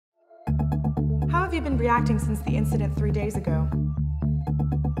have you been reacting since the incident 3 days ago?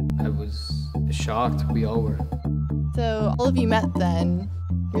 I was shocked. We all were. So all of you met then,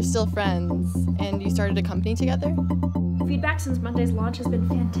 you're still friends, and you started a company together? Feedback since Monday's launch has been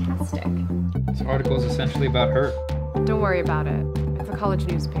fantastic. This article is essentially about her. Don't worry about it. It's a college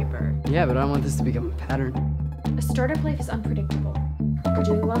newspaper. Yeah, but I don't want this to become a pattern. A startup life is unpredictable. We're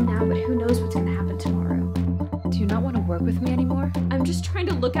doing well now, but who knows what's gonna happen tomorrow. Do you not want to work with me anymore? I'm just trying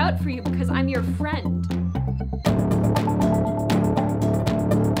to look out for you because I'm your friend.